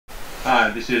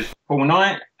This is Paul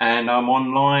Knight, and I'm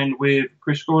online with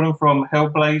Chris Gordon from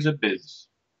Hellblazer Biz.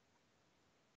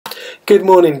 Good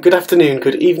morning, good afternoon,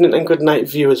 good evening and good night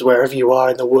viewers wherever you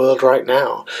are in the world right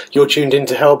now. You're tuned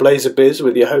into Hellblazer Biz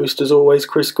with your host as always,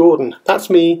 Chris Gordon. That's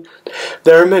me.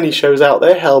 There are many shows out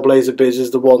there. Hellblazer Biz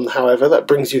is the one, however, that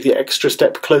brings you the extra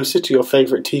step closer to your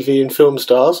favourite TV and film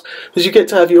stars, as you get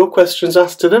to have your questions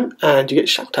asked to them and you get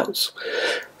shout-outs.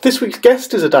 This week's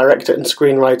guest is a director and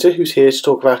screenwriter who's here to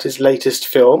talk about his latest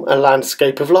film, A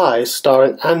Landscape of Lies,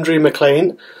 starring Andrea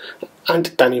McClean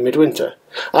and Danny Midwinter.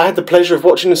 I had the pleasure of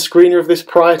watching a screener of this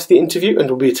prior to the interview and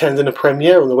will be attending a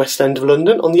premiere on the West End of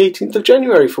London on the 18th of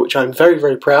January, for which I'm very,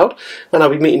 very proud, and I'll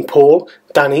be meeting Paul,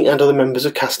 Danny and other members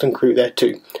of cast and crew there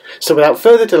too. So without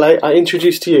further delay, I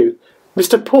introduce to you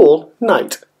Mr. Paul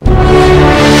Knight.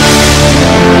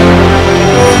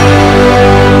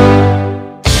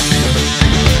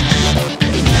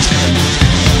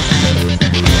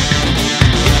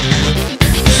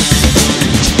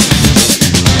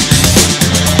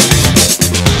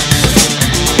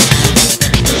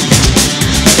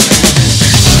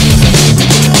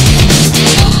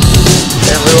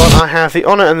 I have the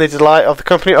honour and the delight of the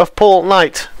company of Paul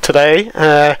Knight today,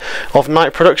 of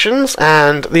Knight Productions,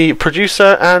 and the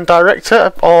producer and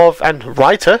director of, and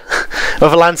writer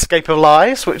of A Landscape of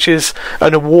Lies, which is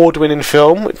an award-winning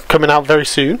film coming out very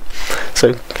soon.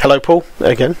 So, hello Paul,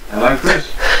 again. Hello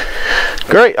Chris.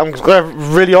 Great, I'm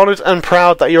really honoured and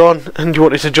proud that you're on and you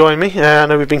wanted to join me. I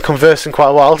know we've been conversing quite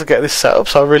a while to get this set up,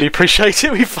 so I really appreciate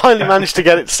it. We finally managed to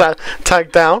get it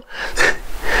tagged down.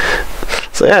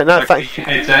 So yeah, no, thank you.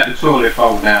 It's at the toilet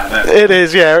bowl now. It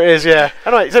is, yeah.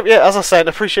 Anyway, so yeah, as I said, I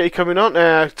appreciate you coming on.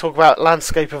 Talk about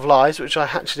Landscape of Lies, which I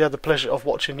actually had the pleasure of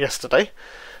watching yesterday,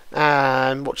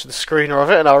 and watching the screener of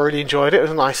it, and I really enjoyed it. It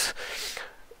was nice.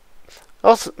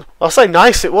 I'll say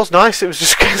nice. It was nice. It was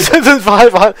just the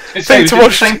vibe. To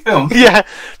watch the same film. Yeah,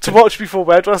 to watch before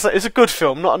bed. When I say it's a good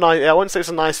film, not a nice. I wouldn't say it's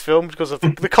a nice film because of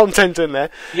the content in there.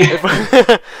 Yeah.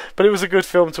 But it was a good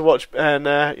film to watch, and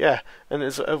and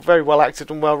it's a very well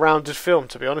acted and well rounded film.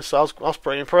 To be honest, so I was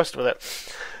pretty impressed with it.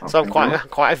 So I'm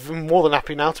quite more than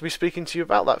happy now to be speaking to you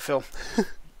about that film.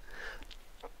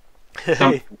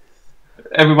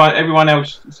 Everyone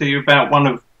else see you're about one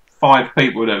of 5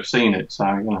 people that have seen it, so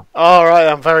you know. All right,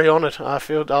 I'm very honoured. I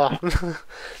feel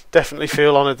definitely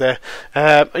feel honoured there.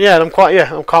 And I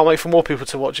can't wait for more people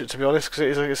to watch it. To be honest,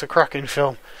 because it's a cracking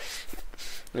film.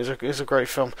 It's a great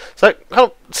film. So,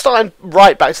 starting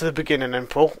right back to the beginning, then,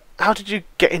 Paul. How did you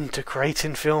get into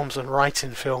creating films and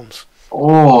writing films?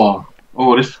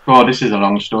 This is a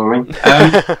long story.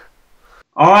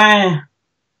 I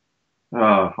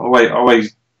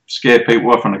always scare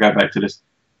people off when I go back to this.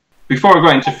 Before I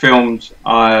got into films,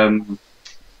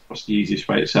 what's the easiest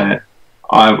way to say it?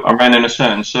 I ran in a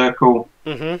certain circle,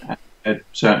 had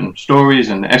certain stories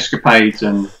and escapades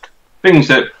and things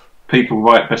that people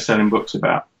write best-selling books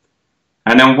about.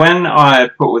 And then when I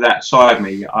put all that aside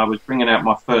me, I was bringing out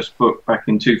my first book back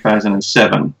in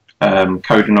 2007,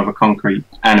 Coding of a Concrete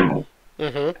Animal.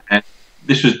 And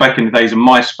this was back in the days of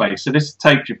MySpace, so this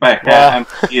takes you back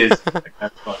years.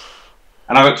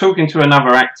 And I got talking to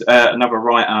another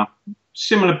writer,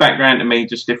 similar background to me,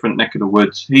 just different neck of the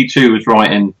woods. He too was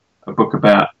writing a book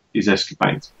about his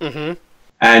escapades.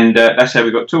 And that's how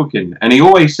we got talking. And he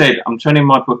always said, I'm turning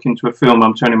my book into a film,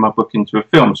 I'm turning my book into a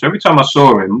film. So every time I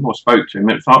saw him or spoke to him,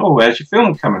 it was like, oh, where's your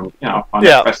film coming? You know, I find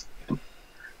it fascinating.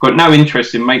 Got no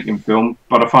interest in making film,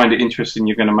 but I find it interesting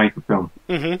you're going to make a film.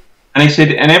 And he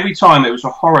said, and every time it was a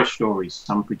horror story.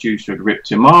 Some producer had ripped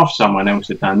him off, someone else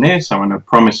had done this, someone had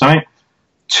promised something.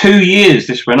 2 years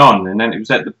this went on, and then it was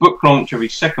at the book launch of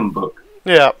his second book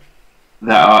that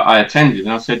I attended,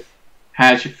 and I said,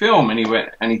 how's your film? And he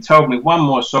went, and he told me one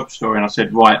more sob story, and I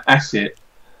said, right, that's it.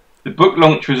 The book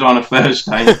launch was on a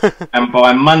Thursday, and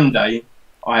by Monday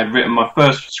I had written my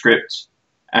first script,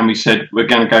 and we said, we're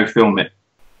going to go film it.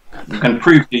 We're going to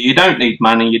prove to you don't need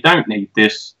money, you don't need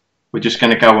this, we're just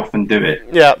going to go off and do it.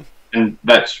 And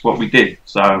that's what we did.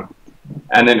 So,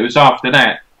 and then it was after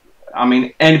that, I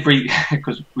mean,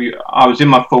 because I was in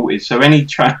my 40s, so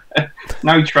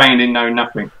no training, no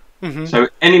nothing. So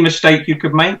any mistake you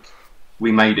could make,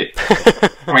 we made it.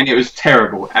 I mean, it was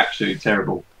terrible, absolutely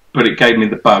terrible. But it gave me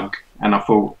the bug, and I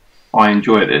thought, I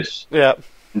enjoy this. And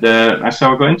that's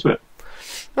how I got into it.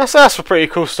 That's a pretty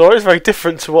cool story. It's very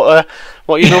different to what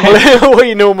you normally what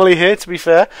you normally hear. To be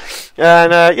fair,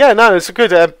 and it's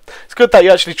good. It's good that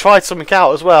you actually tried something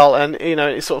out as well, and you know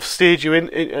it sort of steered you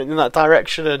in that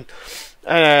direction.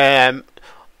 And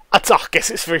I guess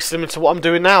it's very similar to what I'm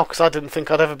doing now, because I didn't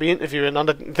think I'd ever be interviewing. I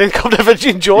didn't think I'd ever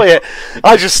enjoy it.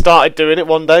 I just started doing it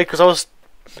one day because I was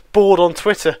bored on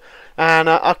Twitter, and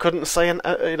I couldn't say,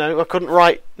 I couldn't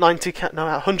write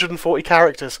 140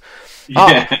 characters.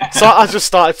 Yeah. So I just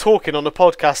started talking on the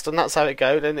podcast, and that's how it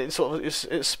goes. And it sort of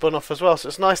it spun off as well. So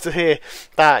it's nice to hear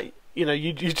that.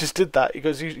 You just did that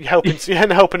because you're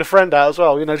helping a friend out as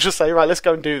well. Just say, right, let's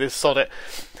go and do this, sod it.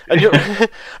 And you're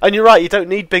and you're right. You don't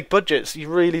need big budgets. You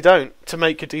really don't to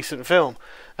make a decent film.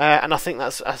 And I think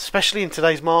that's especially in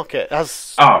today's market.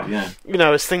 As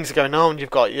as things are going on, you've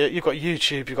got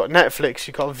YouTube, you've got Netflix,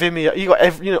 you've got Vimeo, you've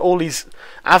got all these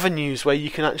avenues where you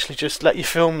can actually just let your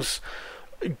films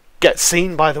get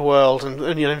seen by the world,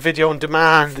 and video on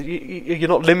demand. You're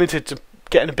not limited to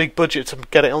getting a big budget to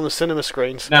get it on the cinema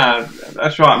screens. No,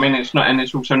 that's right. I mean, it's not, and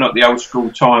it's also not the old school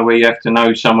tie where you have to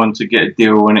know someone to get a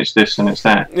deal, and it's this and it's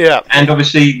that. Yeah. And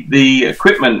obviously the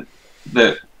equipment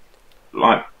that,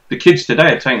 like, the kids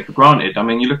today are taking for granted. I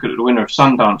mean, you look at the winner of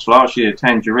Sundance last year,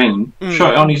 Tangerine,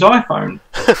 shot it on his iPhone.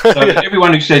 So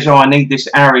everyone who says, "Oh, I need this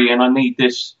Arri and I need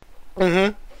this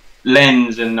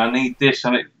lens and I need this,"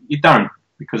 and you don't,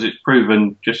 because it's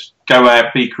proven. Just go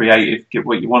out, be creative, get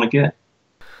what you want to get.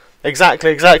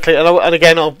 Exactly. And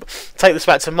again, I'll take this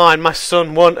back to mine. My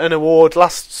son won an award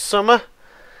last summer.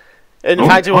 In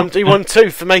fact, he won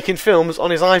 2 for making films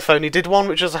on his iPhone. He did one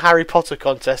which was a Harry Potter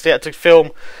contest. He had to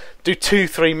do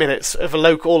 2-3 minutes of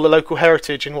all the local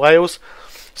heritage in Wales.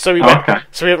 So he went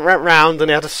round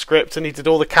and he had a script and he did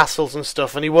all the castles and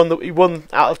stuff. And he won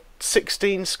out of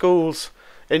 16 schools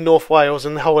in North Wales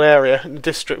and the whole area, in the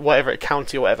district, whatever,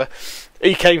 county or whatever.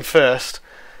 He came first.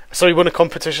 So he won a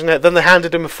competition there. Then they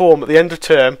handed him a form at the end of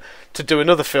term to do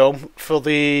another film for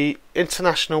the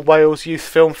International Wales Youth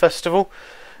Film Festival.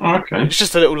 Okay. It's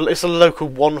just it's a local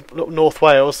one up North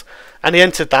Wales, and he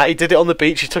entered that. He did it on the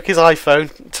beach. He took his iPhone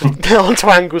onto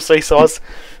Anglesey, so I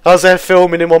was there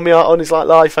filming him on his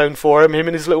iPhone for him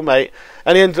and his little mate,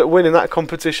 and he ended up winning that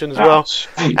competition as well.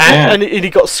 Sweet, and he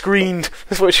got screened,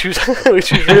 which was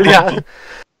really.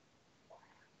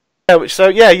 So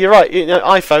you're right.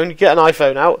 iPhone, you get an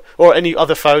iPhone out, or any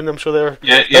other phone. I'm sure there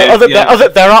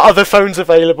are other phones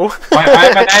available.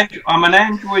 I'm an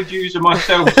Android user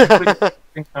myself.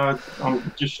 So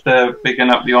I'm just picking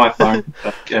up the iPhone.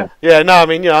 Yeah. No, I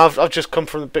mean, I've just come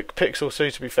from the big Pixel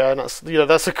 2, to be fair, and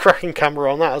that's a cracking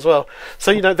camera on that as well.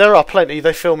 So there are plenty.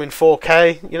 They film in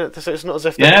 4K. So it's not as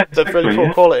if they're really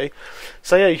poor quality.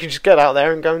 So you can just get out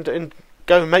there and go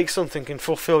and make something and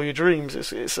fulfill your dreams.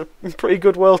 It's a pretty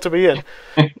good world to be in.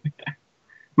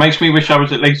 Makes me wish I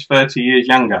was at least 30 years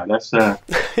younger. That's true.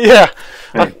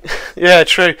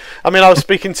 I mean, I was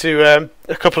speaking to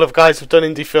a couple of guys who've done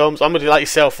indie films. Somebody like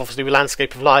yourself, obviously, with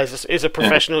Landscape of Lies, is a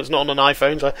professional. It's not on an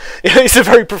iPhone, so it's a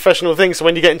very professional thing. So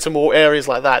when you get into more areas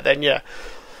like that, then I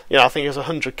think it was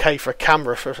 100k for a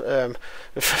camera for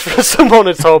someone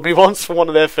had told me once for one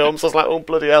of their films. I was like, oh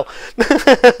bloody hell.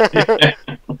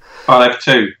 I'll have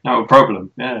 2, no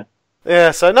problem.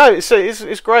 Yeah, so no,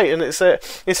 it's great, and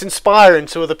it's inspiring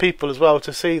to other people as well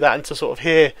to see that and to sort of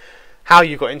hear how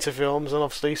you got into films, and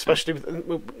obviously, especially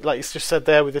like you just said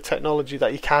there, with the technology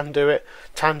that you can do it.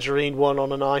 Tangerine won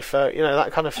on an iPhone,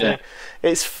 that kind of thing.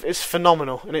 It's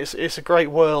phenomenal, and it's a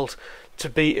great world to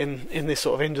be in this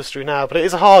sort of industry now. But it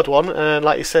is a hard one, and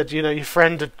like you said, your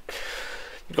friend had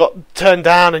got turned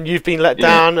down, and you've been let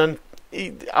down, and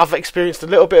I've experienced a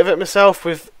little bit of it myself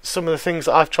with some of the things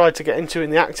that I've tried to get into in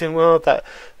the acting world, that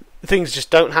things just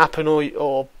don't happen,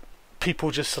 or people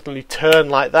just suddenly turn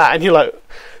like that, and you're like,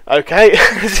 okay,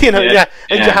 and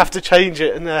you have to change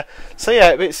it, and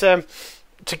it's to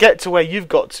get to where you've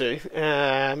got to.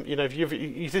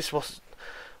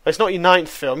 It's not your 9th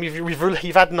film.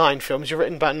 You've had 9 films. You've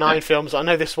written about 9 films. I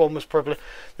know this one's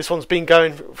been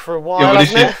going for a while.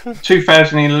 This is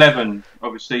 2011.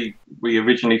 Obviously, we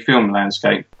originally filmed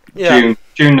Landscape. June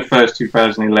the 1st,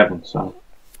 2011. So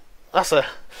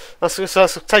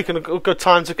that's taken a good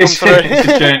time to come through. It's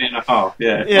a journey and a half.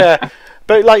 Yeah. Yeah.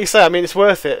 But like you say, I mean, it's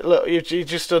worth it. Look, you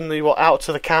just done the Out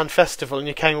to the Cannes Festival, and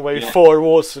you came away with 4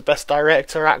 awards for Best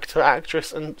Director, Actor,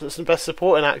 Actress, and Best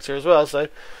Supporting Actor as well. So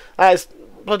that is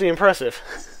bloody impressive.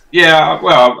 Yeah,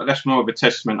 well, that's more of a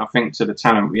testament, I think, to the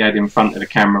talent we had in front of the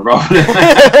camera rather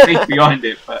than behind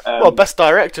it. But Best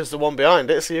Director's the one behind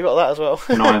it, so you got that as well.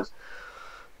 Nice.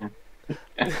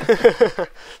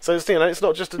 So it's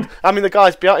not just. I mean, the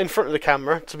guys in front of the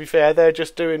camera, to be fair, they're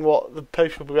just doing what the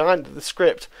people behind the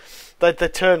script. They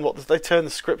turn the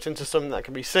script into something that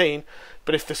can be seen.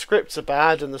 But if the scripts are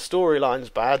bad and the storyline's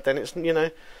bad, then so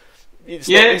it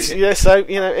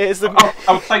is the.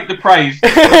 I'll take the praise.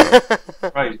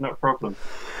 Right, not a problem.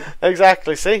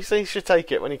 Exactly. See, you should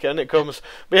take it when it comes.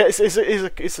 But yeah,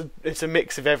 it's a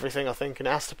mix of everything, I think, and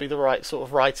it has to be the right sort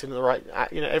of writing, the right,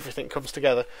 everything comes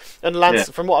together. And Lance,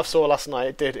 from what I saw last night,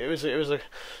 it did. It was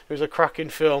a cracking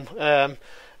film.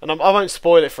 And I won't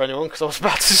spoil it for anyone because I was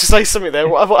about to say something there.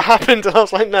 What happened? And I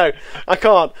was like, no, I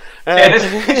can't.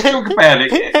 Let's talk about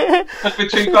it. Because we're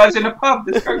two guys in a pub.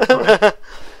 Let's go for it.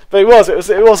 But it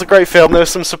was a great film. There were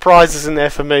some surprises in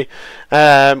there for me.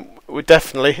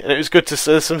 Definitely, and it was good to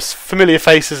see some familiar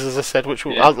faces, as I said, which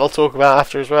I'll talk about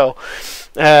after as well.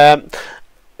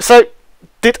 So,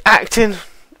 did acting?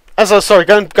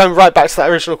 Going right back to that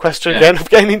original question again, of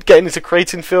getting into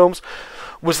creating films,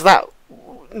 was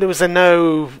there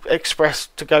no express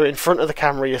to go in front of the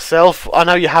camera yourself? I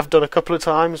know you have done a couple of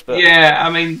times, but I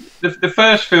mean, the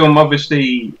first film,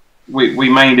 obviously, we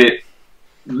made it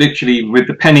literally with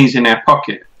the pennies in our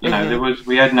pocket. We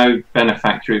had no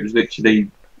benefactor. It was literally,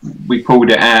 we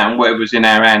pulled it out, and whatever was in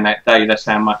our hand that day, that's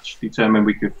how much determined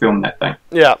we could film that day.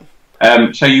 Yeah.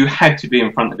 So you had to be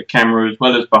in front of the camera as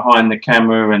well as behind the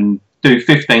camera and do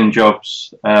 15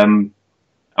 jobs.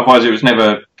 Otherwise, it was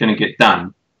never going to get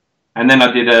done. And then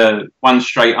I did one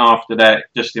straight after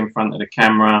that, just in front of the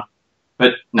camera.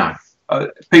 But no,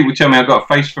 people tell me I've got a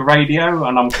face for radio,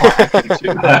 and I'm quite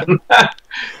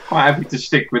happy to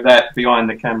stick with that behind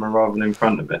the camera rather than in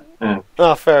front of it. Yeah.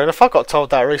 Oh, fair enough. I got told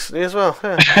that recently as well.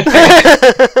 Yeah.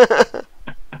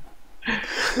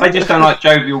 They just don't like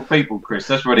jovial people, Chris.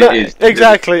 That's what it is.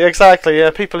 Exactly.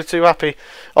 Yeah, people are too happy.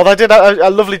 Although I did a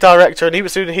lovely director, and he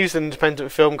was an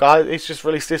independent film guy. He's just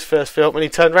released his first film, and he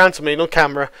turned around to me on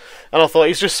camera, and I thought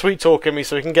he's just sweet talking me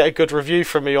so he can get a good review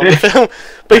from me on the film.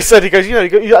 But he said,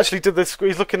 you actually did this.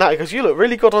 He's looking at it, he goes, you look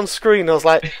really good on screen. I was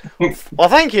like, well,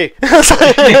 thank you.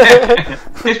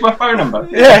 Here's my phone number.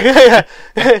 Yeah.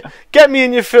 Get me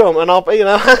in your film, and I'll,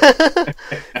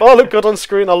 if I look good on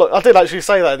screen, I did actually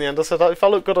say that in the end. I said, if I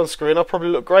look good on screen, I'll probably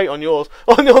look great on yours,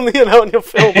 on your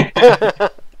film.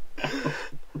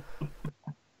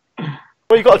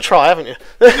 Well, you've got to try, haven't you?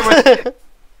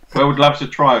 Well, would love to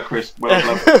try, Chris. Well, would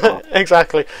love to try.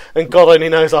 Exactly, and God only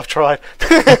knows I've tried.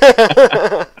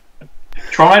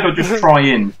 Tried or just try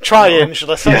in? Try in,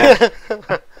 should I say?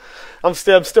 Yeah. I'm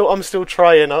still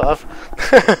trying. No,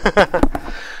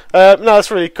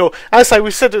 that's really cool. As I say,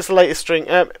 we said it's the latest string.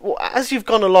 As you've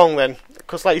gone along, then,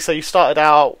 because like you say, you started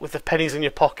out with the pennies in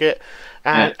your pocket,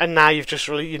 and now you've just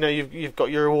really, you've got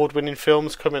your award-winning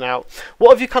films coming out. What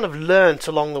have you kind of learnt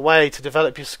along the way to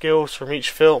develop your skills from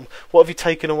each film? What have you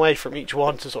taken away from each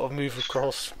one to sort of move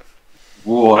across?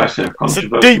 Whoa, that's a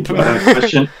controversial deep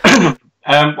question.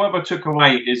 What I took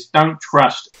away is don't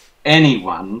trust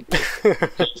anyone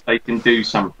if they can do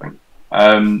something.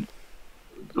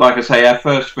 Like I say, our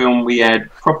first film, we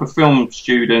had proper film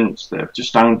students that have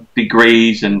just done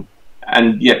degrees, and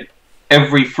yet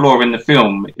every flaw in the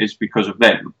film is because of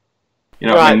them.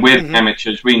 What I mean? We're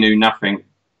amateurs, we knew nothing.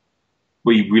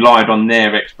 We relied on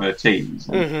their expertise.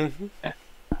 And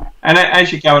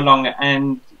as you go along,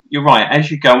 and you're right, as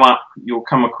you go up, you'll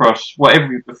come across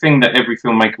the thing that every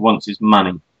filmmaker wants is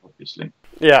money, obviously.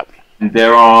 Yeah. And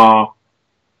there are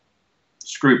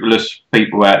scrupulous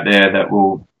people out there that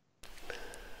will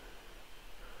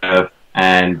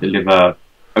and deliver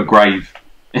a grave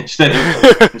instead of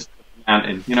a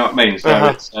mountain. You know what I mean? So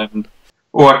it's,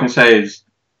 all I can say is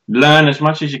learn as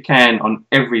much as you can on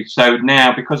every. So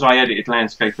now, because I edited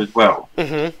landscape as well,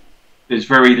 there's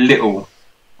very little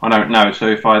I don't know. So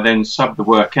if I then sub the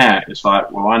work out, it's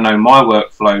like, well, I know my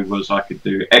workflow was I could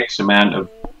do X amount of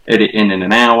editing in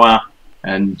an hour.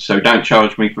 And so don't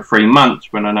charge me for 3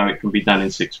 months when I know it can be done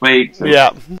in 6 weeks. And yeah.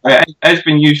 It's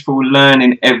been useful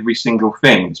learning every single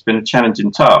thing. It's been a challenging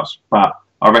task, but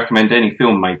I recommend any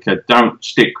filmmaker, don't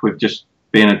stick with just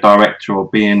being a director or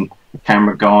being a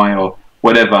camera guy or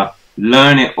whatever.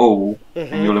 Learn it all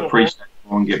and you'll appreciate it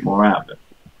more and get more out of it.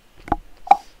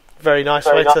 Very nice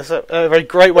way to say, a very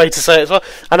great way to say it as well.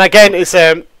 And again, it's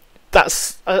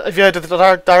that's have you heard of the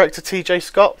director TJ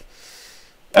Scott?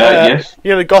 Yes.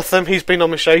 You know, Gotham, he's been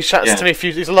on my show, he chats to me,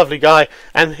 he's a lovely guy,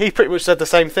 and he pretty much said the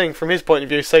same thing from his point of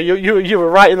view, so you were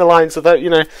right in the lines of that, you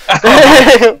know.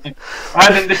 I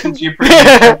didn't listen to your previous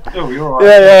show, you're all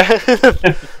right.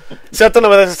 Yeah. So I don't know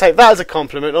whether to take that as a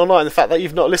compliment or not, in the fact that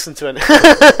you've not listened to it.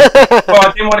 Well,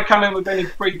 I didn't want to come in with any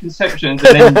preconceptions,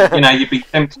 and then, you know, you'd be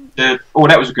tempted to, oh,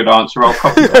 that was a good answer, I'll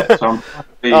copy that, so I'm trying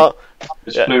to be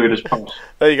as fluid as possible.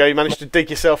 There you go, you managed to dig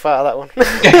yourself out of that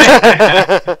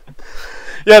one.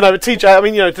 Yeah, no, but TJ, I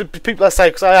mean, you know, the people that say,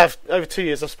 because I have, over 2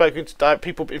 years, I've spoken to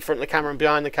people in front of the camera and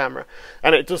behind the camera,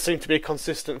 and it does seem to be a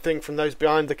consistent thing from those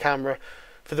behind the camera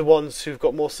for the ones who've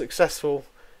got more successful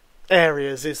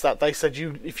areas is that they said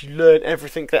if you learn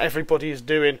everything that everybody is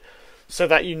doing, so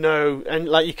that you know and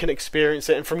like you can experience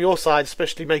it, and from your side,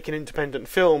 especially making independent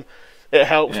film, it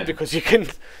helps because you can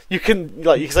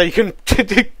like you say you can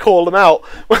call them out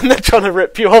when they're trying to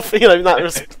rip you off, you know, in that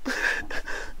was.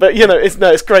 But you know,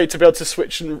 it's great to be able to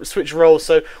switch roles.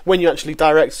 So when you actually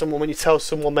direct someone, when you tell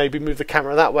someone maybe move the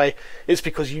camera that way, it's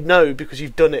because you know, because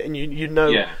you've done it and you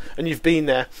know and you've been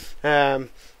there.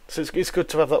 So it's good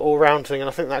to have that all round thing, and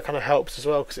I think that kind of helps as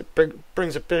well because it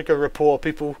brings a bigger rapport.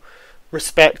 People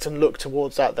respect and look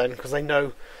towards that then because they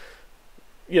know,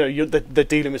 you know, they're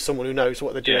dealing with someone who knows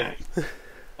what they're doing.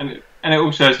 And it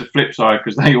also has the flip side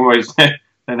because they always.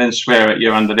 And then swear at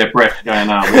you under their breath, going,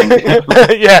 "Oh,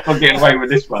 I'm getting away with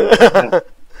this one."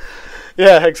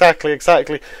 Yeah, exactly.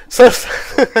 So,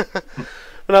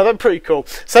 no, that's pretty cool.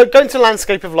 So, going to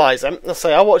Landscape of Lies, let's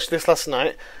say I watched this last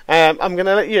night. I'm going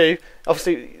to let you,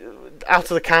 obviously, out of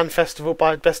the Cannes Festival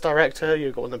by Best Director,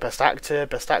 you got the Best Actor,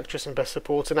 Best Actress, and Best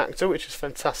Supporting Actor, which is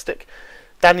fantastic.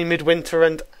 Danny Midwinter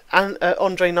and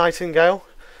Andre Nightingale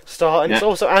star, and it's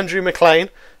also Andrea McClean,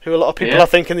 who a lot of people I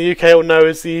think in the UK will know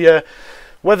as the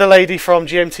Weather Lady from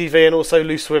GMTV and also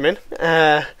Loose Women.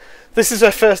 This is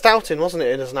her first outing, wasn't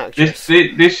it, as an actress?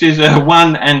 This is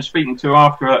one, and speaking to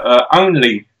after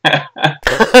only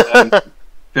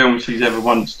film she's ever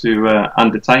wants to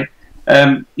undertake.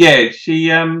 She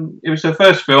it was her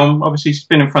first film. Obviously, she's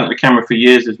been in front of the camera for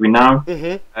years, as we know.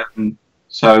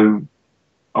 So,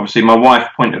 obviously, my wife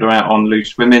pointed her out on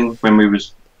Loose Women when we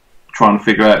was trying to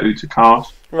figure out who to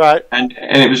cast. Right. And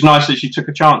it was nice that she took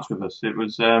a chance with us. It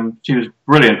was she was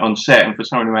brilliant on set, and for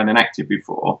someone who hadn't acted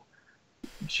before,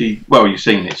 you've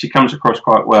seen it. She comes across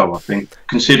quite well, I think,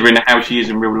 considering how she is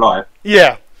in real life.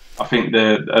 Yeah. I think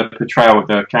the portrayal of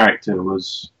the character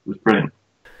was brilliant.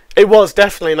 It was,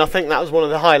 definitely, and I think that was one of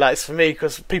the highlights for me,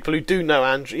 because people who do know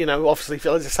Andrew, you know, obviously,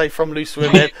 as I say, from Loose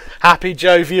Women, happy,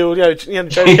 jovial, you know,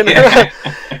 joking.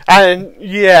 And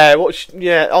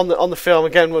on the film,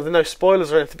 again, well, there are no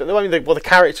spoilers or anything, but the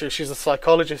character, she's a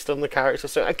psychologist on the character,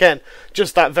 so again,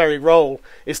 just that very role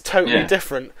is totally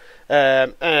different.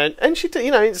 And she did,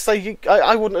 you know, it's like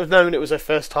I wouldn't have known it was her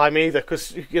first time either,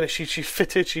 because, you know, she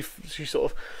fitted, she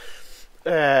sort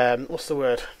of, what's the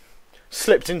word?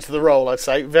 Slipped into the role, I'd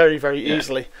say, very, very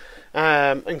easily,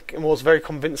 and was very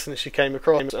convincing as she came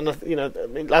across. And you know, I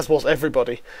mean, as was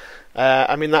everybody.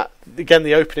 I mean, that again,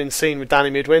 the opening scene with Danny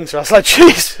Midwinter, I was like,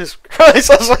 Jesus Christ!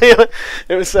 I was like,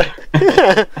 it was,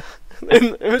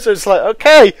 it was just like,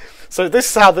 okay, so this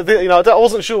is how I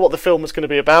wasn't sure what the film was going to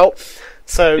be about.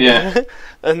 So,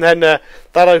 and then that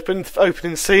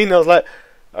opening scene, I was like,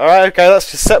 all right, okay,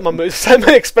 let's just set my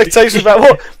expectations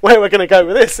about where we're going to go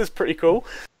with this. It's pretty cool.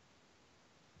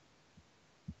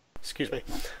 Excuse me.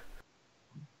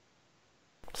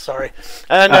 Sorry.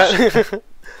 And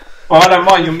well, I don't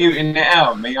mind you muting it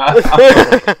out of me.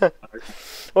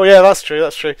 Well, yeah, that's true.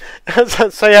 So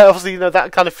yeah, obviously, you know,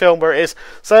 that kind of film where it is.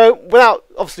 So, without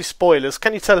obviously spoilers,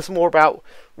 can you tell us more about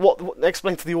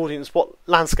explain to the audience what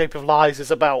Landscape of Lies is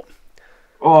about?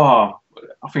 Oh,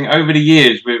 I think over the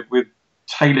years we've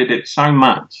tailored it so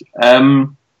much that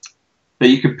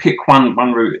you could pick one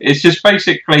route. It's just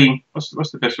basically what's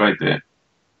the best way to do it?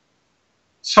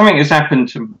 Something has happened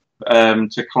to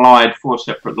collide four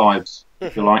separate lives,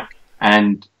 if you like,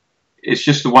 and it's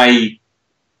just the way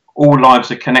all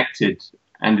lives are connected,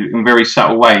 and in very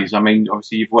subtle ways. I mean,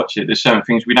 obviously you've watched it. There's certain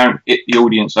things we don't hit the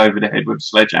audience over the head with a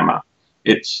sledgehammer.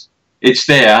 It's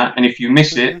there, and if you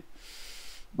miss it,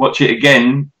 watch it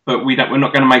again. But we're not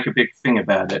going to make a big thing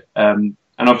about it. And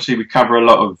obviously we cover a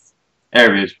lot of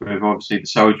areas with obviously the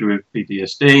soldier with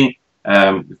PTSD.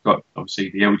 We've got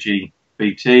obviously the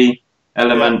LGBT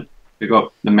element, we've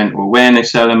got the mental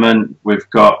awareness element, we've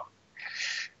got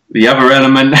the other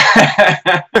element,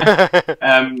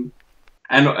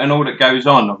 and all that goes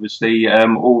on, obviously,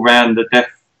 all round the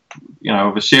death, you know,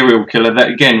 of a serial killer. That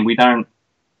again, we don't,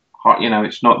 you know,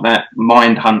 it's not that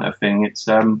mind hunter thing. It's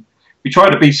we try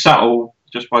to be subtle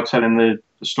just by telling the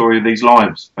story of these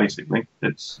lives. Basically,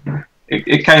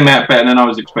 it came out better than I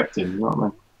was expecting. You know what I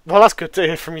mean? Well, that's good to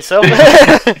hear from yourself.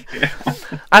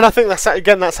 And I think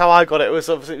that's how I got it. It was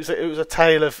obviously it was a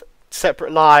tale of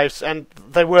separate lives, and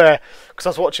they were, because I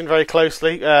was watching very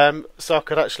closely, so I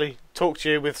could actually talk to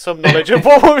you with some knowledge of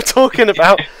what we're talking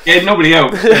about. Yeah, nobody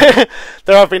else.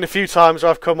 There have been a few times where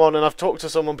I've come on and I've talked to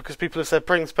someone because people have said,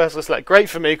 bring this person, it's like great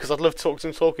for me because I'd love to talk to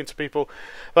them, talking to people,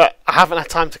 but I haven't had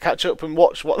time to catch up and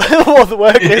watch what the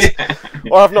work is,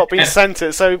 or I've not been sent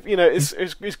it. So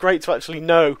it's great to actually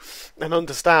know and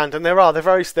understand. And there are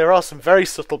some very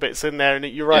subtle bits in there, and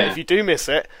you're right. If you do miss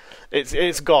it,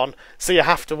 it's gone. So you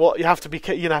have to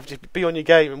be on your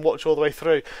game and watch all the way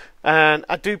through. And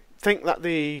I do think that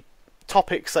the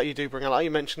topics that you do bring out, like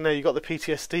you mentioned there, you got the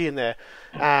PTSD in there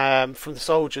from the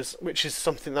soldiers, which is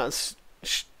something that's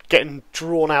getting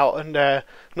drawn out and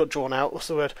not drawn out. What's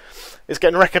the word? It's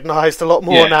getting recognised a lot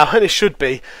more now, and it should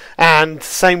be. And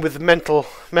same with mental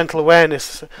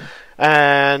awareness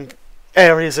and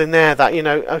areas in there that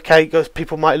because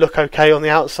people might look okay on the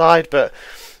outside, but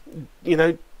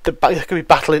they could be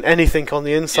battling anything on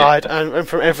the inside and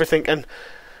from everything. And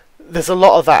there's a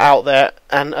lot of that out there,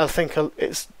 and I think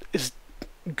it's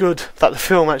good that the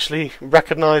film actually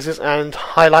recognises and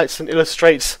highlights and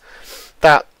illustrates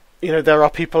that there are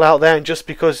people out there, and just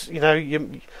because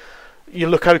you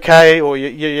look okay or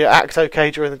you act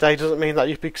okay during the day doesn't mean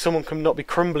that someone can not be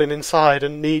crumbling inside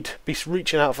and be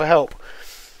reaching out for help.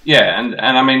 Yeah, and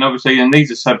I mean, obviously, and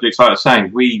these are subjects, like I was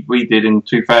saying, we did in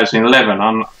 2011.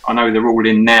 I know they're all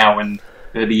in now, and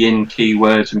they're the in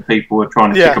keywords, and people are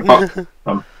trying to tick a box.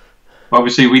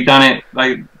 Obviously, we done it.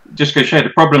 They just go share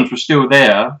the problems were still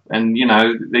there, and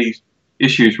these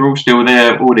issues were all still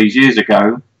there all these years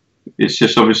ago. It's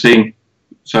just obviously,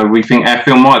 so we think our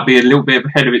film might be a little bit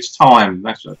ahead of its time.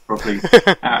 That's probably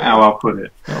how I'll put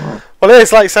it. Well,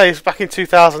 it's like say, it's back in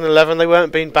 2011. They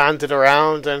weren't being banded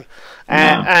around, and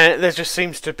there just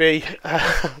seems to be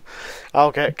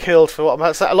I'll get killed for what I'm about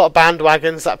to say, a lot of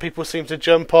bandwagons that people seem to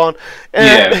jump on. But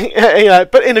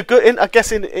I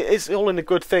guess it's all in a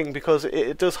good thing, because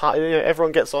it does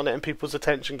everyone gets on it and people's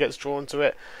attention gets drawn to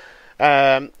it,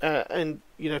 and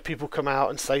people come out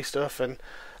and say stuff, and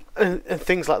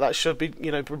things like that should be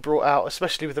brought out,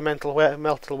 especially with the mental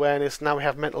awareness. Now we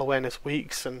have mental awareness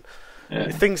weeks and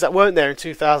things that weren't there in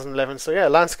 2011. So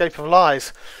Landscape of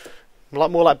Lies,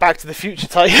 more like Back to the Future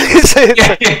type. It's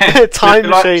a time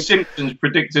machine. Like Simpsons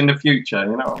predicting the future.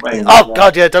 You know what I mean? Oh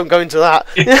God, yeah! Don't go into that.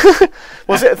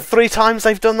 Was it 3 times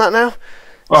they've done that now?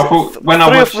 Well, I thought when I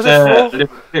watched the little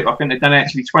clip, I think they've done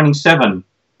actually 27.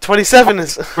 27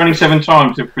 is 27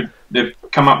 times they've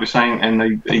come up with saying,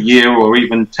 and a year or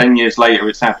even 10 years later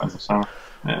it's happened. So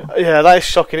yeah, that is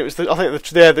shocking. It was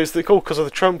there's the call because of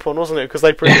the Trump one, wasn't it? Because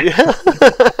they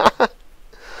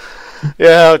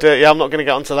oh dear, I'm not going to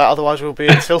get onto that, otherwise we'll be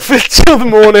until the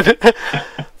morning.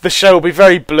 The show will be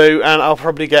very blue, and I'll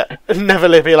probably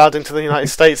never be allowed into the United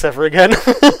States ever again.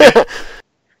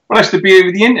 Well, that's the beauty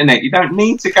of the internet. You don't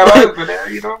need to go over there.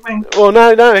 You know what I mean? Well,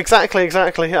 no, exactly.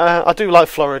 I do like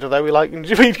Florida, though.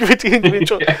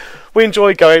 We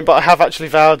enjoy going, but I have actually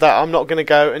vowed that I'm not going to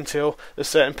go until a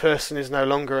certain person is no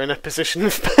longer in a position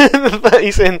that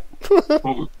he's in.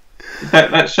 Well,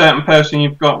 that certain person,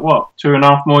 you've got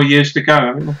 2.5 more years to go,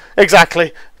 haven't you?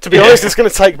 Exactly. To be honest, it's going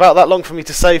to take about that long for me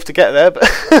to save to get there,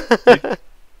 but.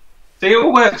 See, it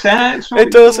all works out.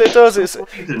 It does.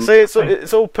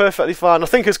 It's all perfectly fine. I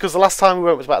think it's because the last time we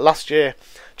went was about last year,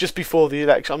 just before the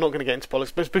election. I'm not going to get into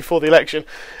politics, but it's before the election,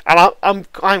 and I'm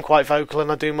quite vocal,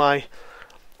 and I do my.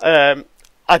 I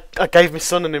gave my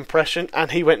son an impression, and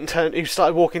he went and he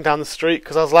started walking down the street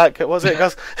because I was like, "What was it?" He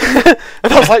goes, and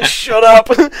I was like, "Shut up!"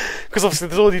 Because obviously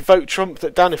there's already vote Trump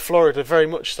that down in Florida, very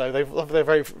much so. They're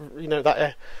very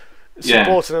that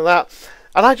supporting of that.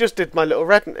 And I just did my little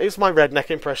it's my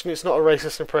redneck impression. It's not a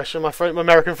racist impression. My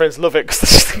American friends love it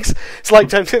because it's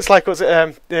like what's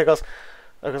it? He goes,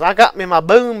 I got me my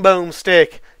boom boom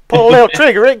stick. Pull a little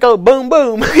trigger, it go boom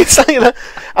boom. He's saying that,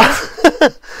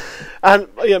 and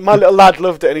my little lad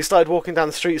loved it, and he started walking down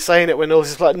the street saying it when all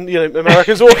these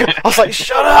Americans walking. I was like,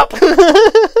 shut up.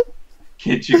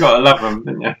 Kids, you gotta love them,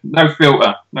 didn't you? No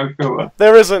filter.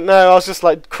 There isn't. No, I was just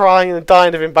like crying and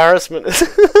dying of embarrassment.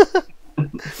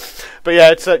 But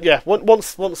it's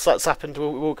once that's happened,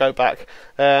 we'll go back.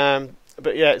 But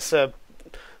it's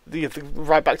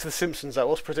right back to the Simpsons. That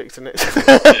was predicting it.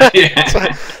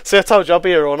 So I told you I'll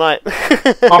be here all night.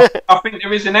 I think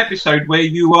there is an episode where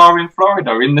you are in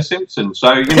Florida in the Simpsons,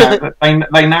 so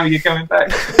they know you're going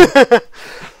back.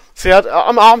 See,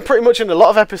 I'm pretty much in a lot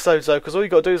of episodes though, because all you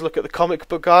got to do is look at the comic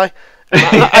book guy,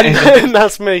 and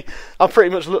that's me. I pretty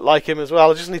much look like him as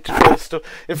well. I just need to do stuff.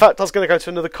 In fact, I was going to go to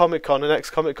another Comic Con, the next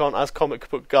Comic Con, as comic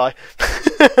book guy.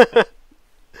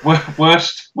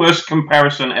 Worst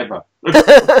comparison ever.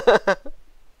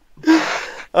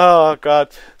 Oh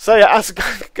God! So yeah,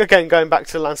 again going back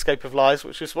to the landscape of lies,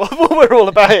 which is what we're all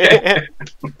about here.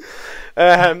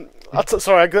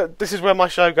 Sorry, this is where my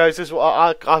show goes. This is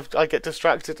what I get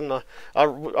distracted, and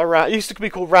it used to be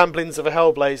called Ramblings of a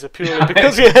Hellblazer purely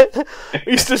because we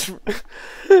used to just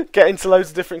get into loads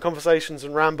of different conversations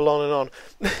and ramble on and on.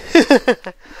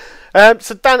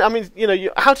 So Dan, I mean,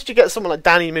 how did you get someone like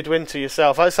Danny Midwinter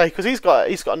yourself? I say because he's got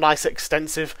a nice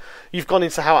extensive. You've gone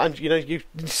into how you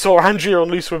saw Andrea on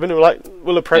Loose Women and were like,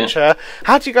 we'll approach her.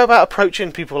 How do you go about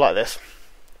approaching people like this?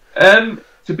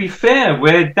 To be fair,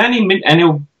 where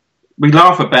we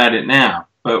laugh about it now,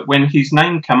 but when his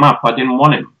name came up, I didn't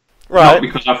want him. Right. Not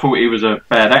because I thought he was a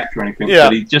bad actor or anything, yeah.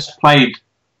 But he just played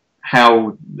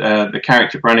how the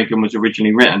character Brannigan was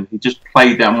originally written. He just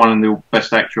played that and won the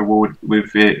Best Actor award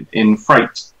with it in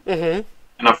Freight. Mm-hmm.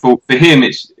 And I thought for him,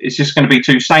 it's just going to be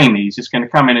too samey. He's just going to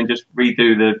come in and just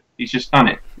redo he's just done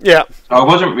it. Yeah. So I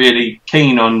wasn't really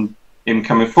keen on him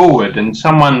coming forward, and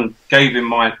someone gave him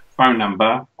my phone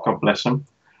number, God bless him,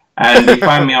 and he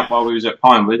phoned me up while we was at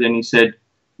Pinewood, and he said,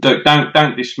 "Look,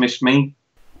 don't dismiss me.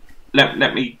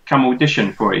 Let me come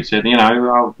audition for it." He said,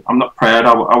 I'm not proud.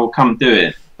 I will come do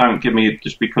it. Don't give me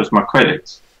just because of my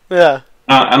credits. Yeah.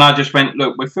 And I just went,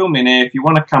 look, we're filming here. If you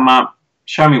want to come up,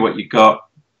 show me what you got.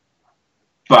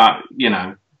 But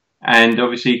and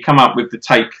obviously come up with the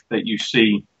take that you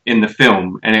see in the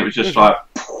film, and it was just like,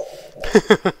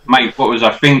 mate, what was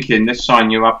I thinking? Let's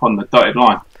sign you up on the dotted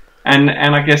line. And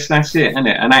I guess that's it, isn't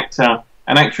it? An actor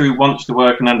who wants to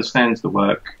work and understands the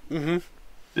work, mm-hmm.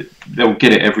 they'll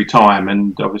get it every time.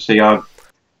 And obviously,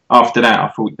 after that, I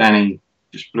thought Danny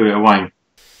just blew it away.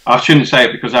 I shouldn't say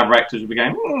it because other actors would be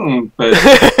going,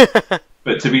 but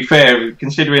but to be fair,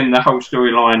 considering the whole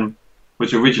storyline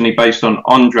was originally based on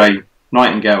Audrey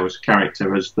Nightingale's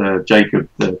character as the Jacob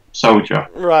the soldier,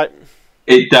 right?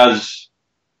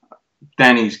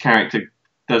 Danny's character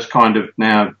does kind of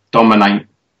now dominate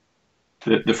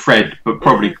the thread, but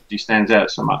probably because he stands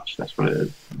out so much. That's what it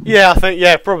is. Yeah, I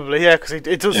think probably because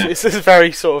it does. Yeah. It's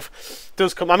very sort of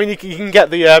does come. I mean, you can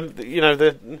get the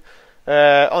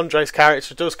Andre's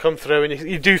character does come through, and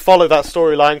you do follow that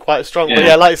storyline quite strong. Yeah. But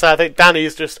yeah, like I say, I think Danny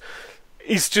is just.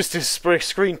 He's just his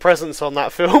screen presence on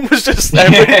that film was just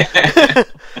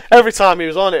every time he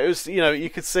was on it. It was you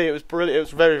could see it was brilliant. It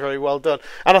was very, very well done,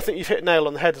 and I think you've hit a nail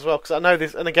on the head as well, because I know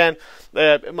this. And again,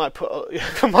 it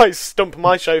might stump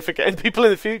my show for getting people in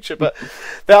the future, but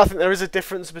I think there is a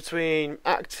difference between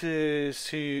actors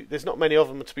who there's not many of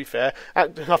them, to be fair.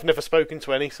 I've never spoken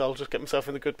to any, so I'll just get myself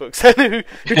in the good books. who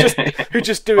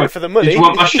just do it for the money. Did you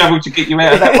want my shovel to get you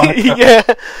out of that one?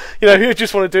 Yeah, who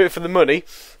just want to do it for the money.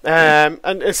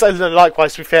 And so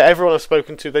likewise, to be fair, everyone I've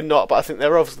spoken to, they're not, but I think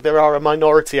there are a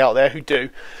minority out there who do,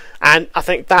 and I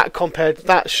think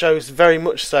that shows very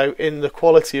much so in the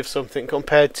quality of something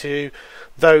compared to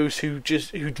those who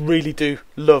really do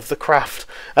love the craft,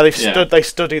 and they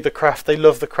study the craft, they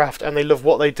love the craft, and they love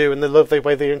what they do, and they love the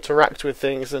way they interact with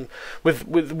things and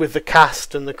with the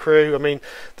cast and the crew. I mean,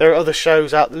 there are other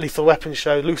shows out, the Lethal Weapon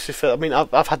show, Lucifer. I mean,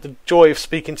 I've had the joy of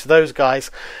speaking to those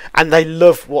guys, and they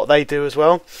love what they do as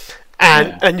well,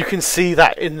 and you can see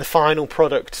that in the final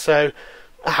product. So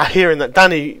hearing that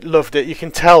Danny loved it, you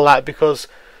can tell that, because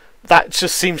that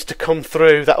just seems to come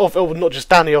through. That not just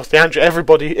Danny, also Andrew,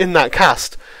 everybody in that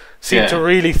cast seem to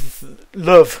really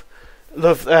love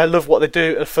what they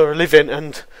do for a living,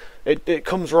 and it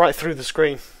comes right through the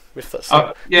screen with that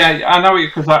stuff. I know,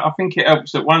 because I think it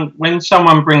helps that when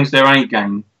someone brings their A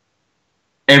game,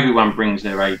 everyone brings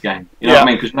their A game. You know what I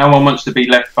mean? Because no one wants to be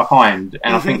left behind,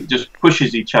 and I think it just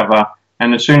pushes each other.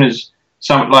 And as soon as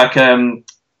something like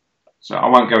so I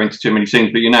won't go into too many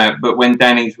things, but when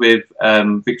Danny's with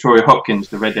Victoria Hopkins,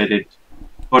 the red-headed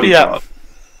bodyguard,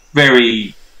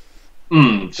 very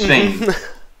scene,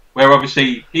 where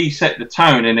obviously he set the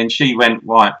tone, and then she went,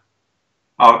 right,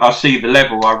 I see the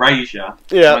level, I raise you.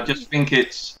 Yeah. I just think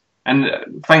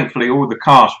and thankfully all the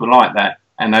cast were like that,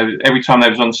 and every time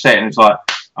they was on set, and it's like,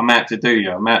 I'm out to do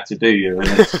you,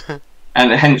 and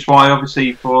and hence why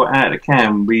obviously for Out of the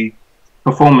Can,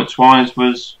 performance-wise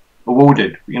was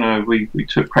awarded. We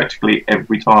took practically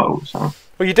every title. So.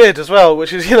 Well, you did as well,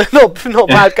 which is not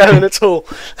bad going at all.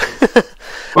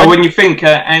 Well, when you think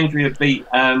Andrea beat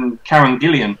Karen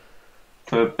Gillan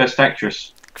for Best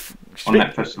Actress on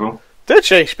that festival, did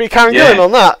she? She beat Karen Gillan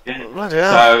on that. Yeah. Bloody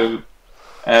hell. So,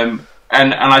 and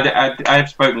I have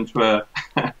spoken to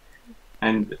her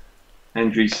and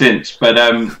Andrea since, but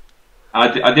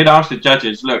I did ask the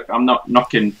judges, look, I'm not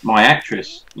knocking my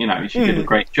actress. She did a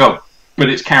great job. But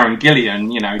it's Karen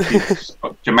Gillan, she's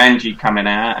got Jumanji coming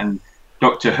out, and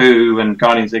Doctor Who, and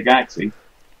Guardians of the Galaxy.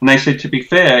 And they said, to be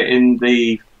fair, in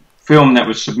the film that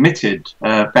was submitted,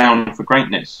 Bound for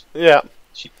Greatness. Yeah.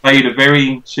 She played a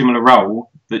very similar role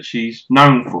that she's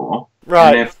known for. Right.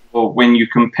 And therefore, when you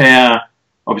compare,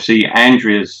 obviously,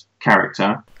 Andrea's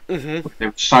character, Mm-hmm.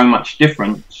 there was so much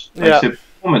difference. They Yeah. said,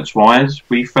 performance-wise,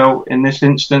 we felt in this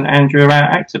instant Andrea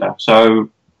out-acted her. So,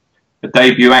 a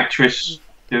debut actress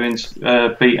doing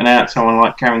beating out someone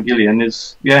like Karen Gillan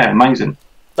is, amazing.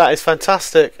 That is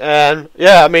fantastic. And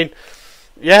yeah, I mean,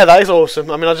 yeah, that is awesome.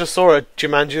 I mean, I just saw a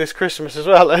Jumanji this Christmas as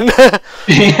well, and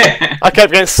Yeah. I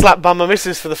kept getting slapped by my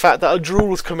missus for the fact that a drool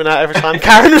was coming out every time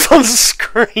Karen was on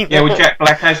screen. Yeah, well, Jack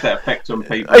Black has that effect on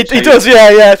people. He does,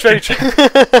 yeah, it's very true.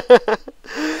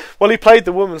 Well, he played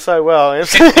the woman so well.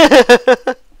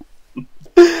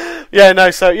 Yeah, no,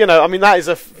 so, you know, I mean, that is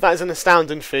an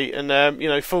astounding feat, and, you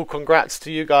know, full congrats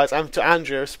to you guys, and to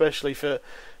Andrea especially, for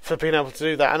being able to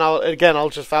do that. And I'll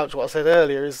just vouch what I said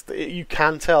earlier, is that you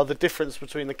can tell the difference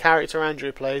between the character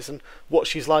Andrea plays and what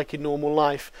she's like in normal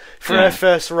life. For her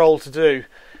first role to do,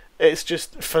 it's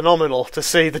just phenomenal to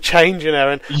see the change in her,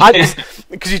 and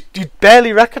because you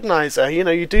barely recognise her, you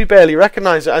know, you do barely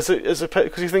recognise her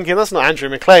because you're thinking that's not Andrea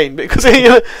McClean, because you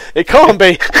know, it can't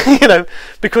be, you know,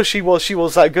 because she was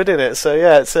that good in it. So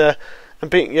yeah, it's and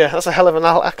that's a hell of an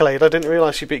accolade. I didn't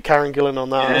realise she beat Karen Gillan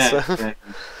on that. Yeah, So. yeah.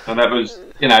 So that was,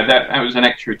 you know, that was an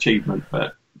extra achievement,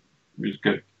 but it was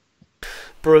good.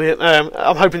 Brilliant.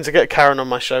 I'm hoping to get Karen on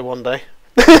my show one day.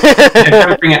 Yeah,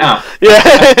 don't bring it up.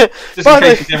 Yeah. Just in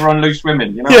case she's ever on Loose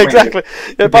Women, you know. Yeah, exactly.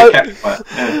 Yeah,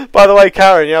 by the way,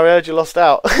 Karen, yeah, I heard you lost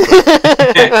out.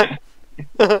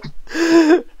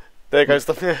 There goes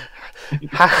the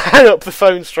hang up the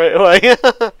phone straight away.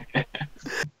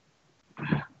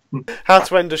 How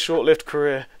to end a short-lived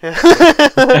career.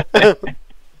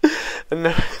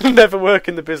 And never work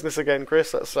in the business again,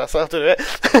 Chris. That's how to do it.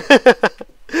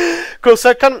 Cool. So,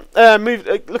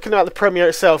 looking at the premiere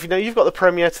itself, you know, you've got the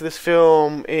premiere to this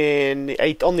film on the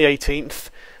 18th,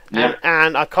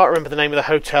 and I can't remember the name of the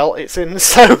hotel. It's in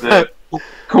Soho. The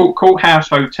Courthouse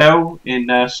Hotel in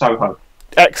Soho.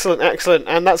 Excellent.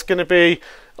 And that's going to be,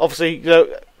 obviously, you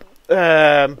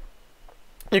know,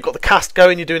 you've got the cast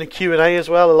going. You're doing a Q&A as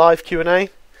well, a live Q&A.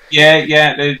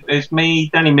 Yeah. There's me,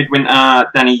 Danny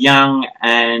Midwinter, Danny Young,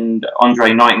 and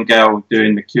Audrey Nightingale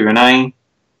doing the Q&A.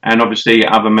 And obviously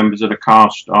other members of the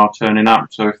cast are turning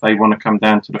up, so if they want to come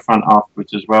down to the front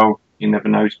afterwards as well, you never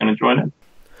know who's going to join them.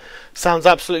 Sounds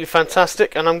absolutely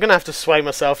fantastic, and I'm going to have to sway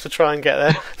myself to try and get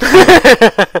there.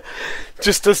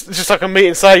 just like a meet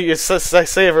and say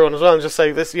everyone as well, and just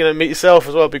say this, you know, meet yourself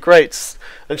as well. It'd be great,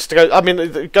 and just to go. I mean,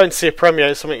 going to see a premiere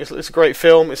is something. It's a great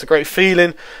film. It's a great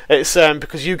feeling. It's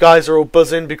because you guys are all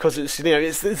buzzing because it's, you know,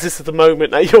 it's this is the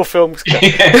moment that your film's.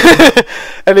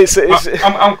 And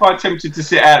I'm quite tempted to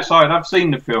sit outside. I've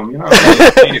seen the film. You know,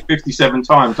 I've seen it 57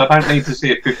 times. I don't need to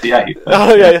see it 58. But,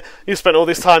 oh yeah, you spent all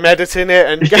this time editing it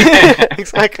and.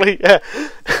 Exactly, yeah.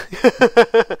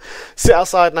 Sit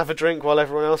outside and have a drink while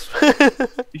everyone else.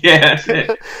 Yeah, that's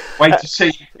it. Wait to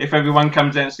see if everyone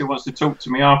comes out and still wants to talk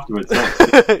to me afterwards.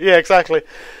 Yeah, exactly.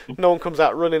 No one comes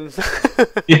out running.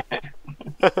 Yeah.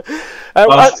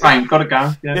 Last train, gotta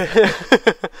go. Yeah.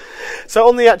 So,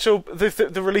 on the actual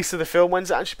the release of the film, when's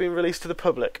it actually been released to the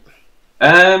public?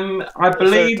 I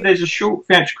believe there's a short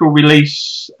theatrical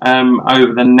release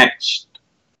over the next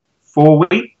 4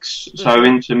 weeks, so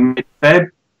into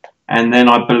mid-Feb, and then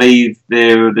I believe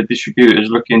the distributor's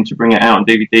looking to bring it out on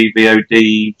DVD,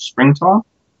 VOD springtime.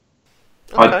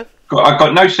 Okay. I've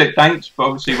got no set dates, but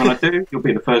obviously when I do, you'll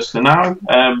be the first to know.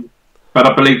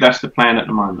 But I believe that's the plan at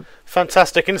the moment.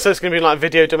 Fantastic, and so it's going to be like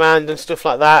video demand and stuff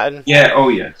like that, and yeah, oh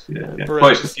yes, yeah. Well,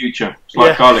 it's the future. It's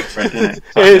like garlic bread, isn't it?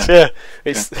 It is, yeah.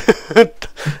 It's.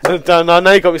 I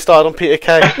know you got me started on Peter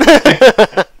Kay.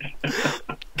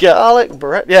 Garlic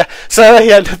bread, yeah. So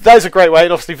yeah, that's a great way,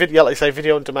 and obviously video, like I say,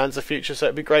 video on demand's the future. So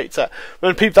it'd be great to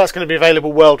when that's going to be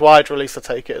available worldwide. Release, I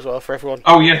take it as well for everyone.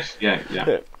 Oh yes, yeah.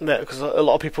 Because a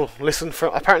lot of people listen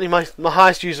from. Apparently, my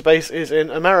highest user base is in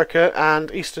America and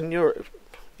Eastern Europe.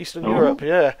 Europe,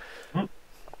 yeah.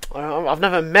 I've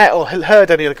never met or heard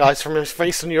any of the guys from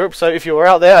Eastern Europe, so if you were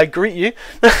out there, I greet you.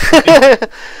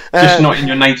 Just not in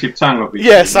your native tongue, obviously.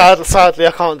 Yeah, sadly,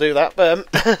 I can't do that.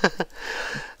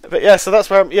 But yeah, so that's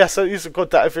where so it's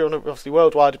good that everyone, obviously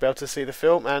worldwide, will be able to see the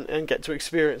film and get to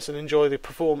experience and enjoy the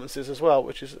performances as well,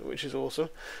 which is awesome.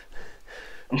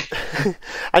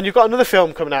 And you've got another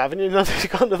film coming out, haven't you? You've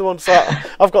got another one. So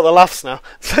I've got the laughs now.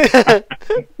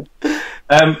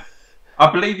 I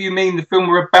believe you mean the film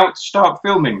we're about to start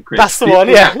filming, Chris. That's the one,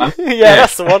 yeah. Yeah,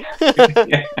 that's the one.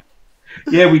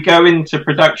 Yeah, we go into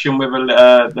production with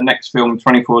the next film,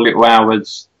 24 Little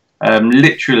Hours,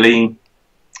 literally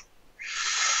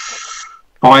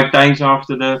 5 days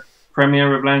after the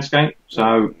premiere of landscape,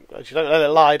 so you don't let it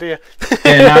lie, do you?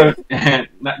 yeah,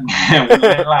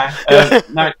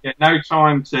 no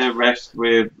time to rest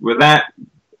with that.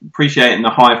 Appreciating the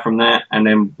high from that, and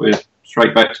then we're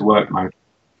straight back to work mode.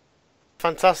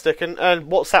 Fantastic. And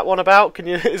what's that one about?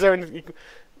 Is there anything?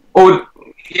 Or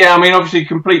yeah, I mean, obviously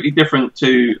completely different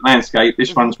to landscape.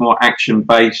 This one's more action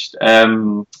based.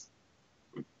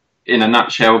 In a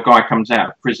nutshell, a guy comes out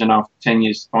of prison after 10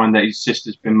 years to find that his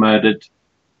sister's been murdered.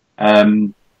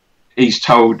 He's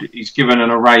given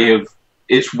an array of,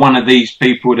 it's one of these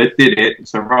people that did it.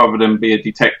 So rather than be a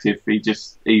detective, he's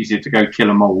just easier to go kill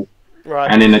them all.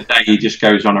 Right. And in a day, he just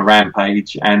goes on a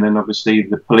rampage. And then obviously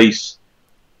the police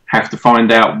have to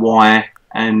find out why.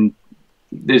 And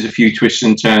there's a few twists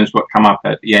and turns what come up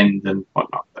at the end and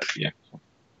whatnot. But yeah,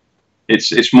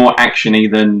 it's more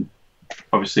actiony than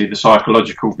obviously the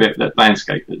psychological bit that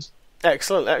landscape is.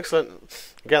 Excellent,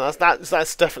 excellent. Again,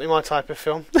 that's definitely my type of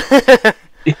film.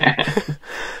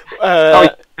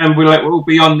 Yeah. And we'll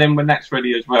be on then when that's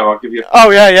ready as well. I'll give you.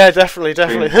 Oh yeah, definitely.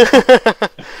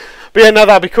 But yeah, no,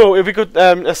 that'd be cool. It'd be good,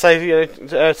 to say,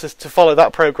 to follow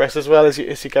that progress as well as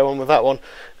you go on with that one,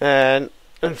 and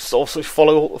also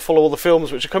follow all the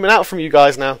films which are coming out from you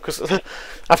guys now. Because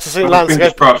after seeing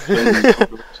landscape.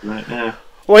 Yeah.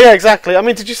 Well, yeah, exactly. I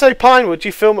mean, did you say Pinewood? Did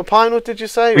you film at Pinewood? Did you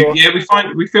say?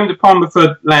 We filmed at Pinewood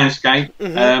for landscape.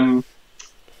 Mm-hmm.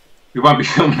 We won't be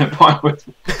filming at Pinewood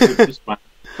with this one.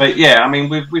 But yeah, I mean,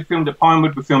 we filmed at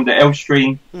Pinewood. We filmed at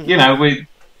Elstree. Mm-hmm. With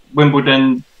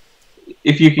Wimbledon.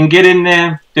 If you can get in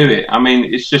there, do it. I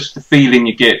mean, it's just the feeling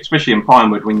you get, especially in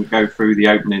Pinewood when you go through the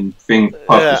opening thing.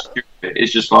 Yeah.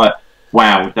 It's just like,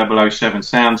 wow, 007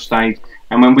 soundstage.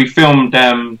 And when we filmed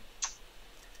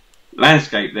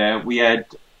landscape there, we had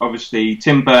obviously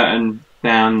Tim Burton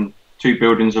down 2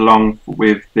 buildings along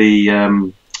with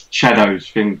the Shadows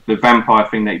thing, the vampire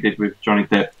thing that he did with Johnny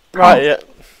Depp. Right, yeah.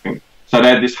 So they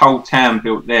had this whole town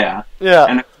built there. Yeah.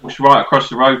 And of course, right across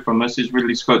the road from us is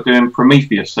Ridley Scott doing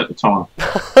Prometheus at the time.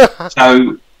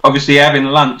 So obviously having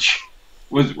lunch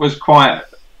was quite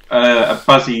a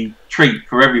buzzy treat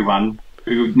for everyone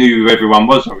who knew who everyone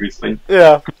was, obviously.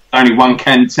 Yeah. Only one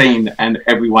canteen and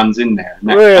everyone's in there. And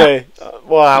Really?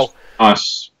 Wow.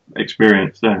 Nice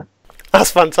experience there.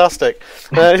 That's fantastic.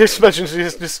 Just imagine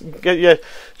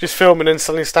just filming and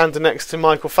suddenly standing next to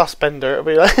Michael Fassbender. It'll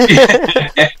be like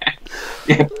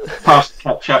yeah. Pass the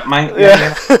catch up, mate.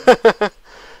 Yeah.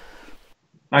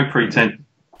 No pretense.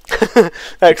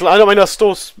 Excellent. I mean, I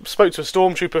spoke to a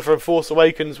stormtrooper from Force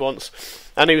Awakens once,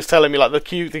 and he was telling me like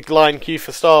the line Q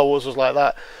for Star Wars was like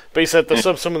that. But he said that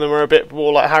some of them are a bit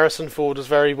more like Harrison Ford was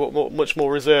much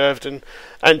more reserved and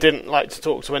didn't like to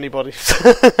talk to anybody.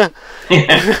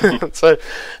 Yeah. So,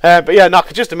 but yeah, no, I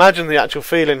could just imagine the actual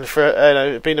feeling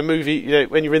for being a movie.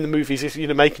 When you're in the movies,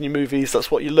 making your movies. That's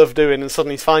what you love doing, and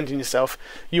suddenly finding yourself,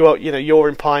 you're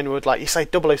in Pinewood, like you say,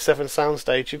 007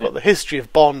 soundstage. You've got the history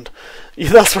of Bond.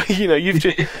 That's where you've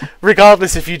just,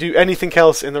 regardless if you do anything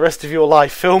else in the rest of your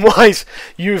life, film wise,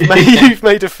 you've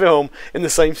made a film in the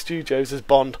same studios as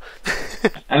Bond.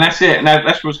 And that's it. Now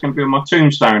that's what's going to be on my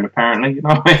tombstone, apparently. You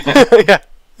know what I mean?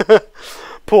 Yeah.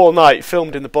 Paul Knight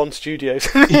filmed in the Bond studios.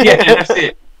 Yeah, that's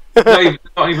it.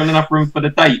 Not even enough room for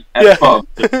the date at the bottom.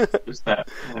 Just that.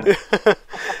 Yeah.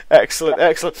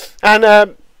 Excellent. And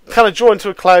kind of drawing to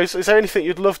a close, is there anything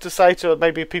you'd love to say to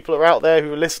maybe people who are out there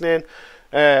who are listening?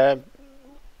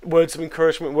 Words of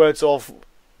encouragement, words of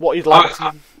what you'd like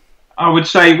to. I would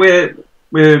say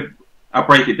I'll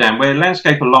break it down. Where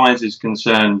Landscape Alliance is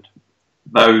concerned,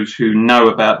 those who know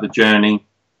about the journey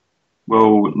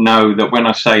will know that when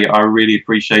I say I really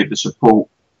appreciate the support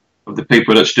of the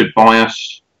people that stood by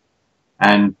us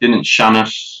and didn't shun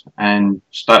us and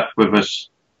stuck with us,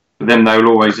 for them they'll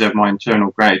always have my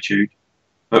eternal gratitude.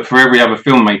 But for every other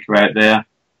filmmaker out there,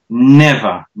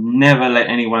 never let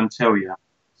anyone tell you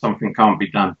something can't be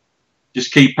done.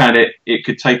 Just keep at it. It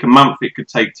could take a month, it could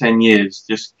take 10 years.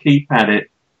 Just keep at it,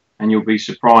 and you'll be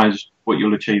surprised what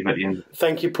you'll achieve at the end.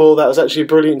 Thank you, Paul. That was actually a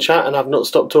brilliant chat, and I've not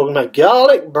stopped talking about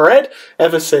garlic bread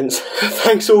ever since.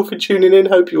 Thanks all for tuning in.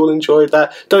 Hope you all enjoyed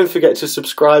that. Don't forget to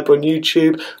subscribe on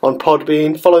YouTube, on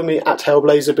Podbean. Follow me at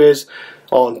HellblazerBiz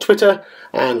on Twitter,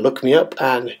 and look me up.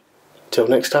 And till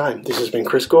next time, this has been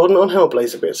Chris Gordon on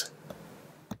HellblazerBiz.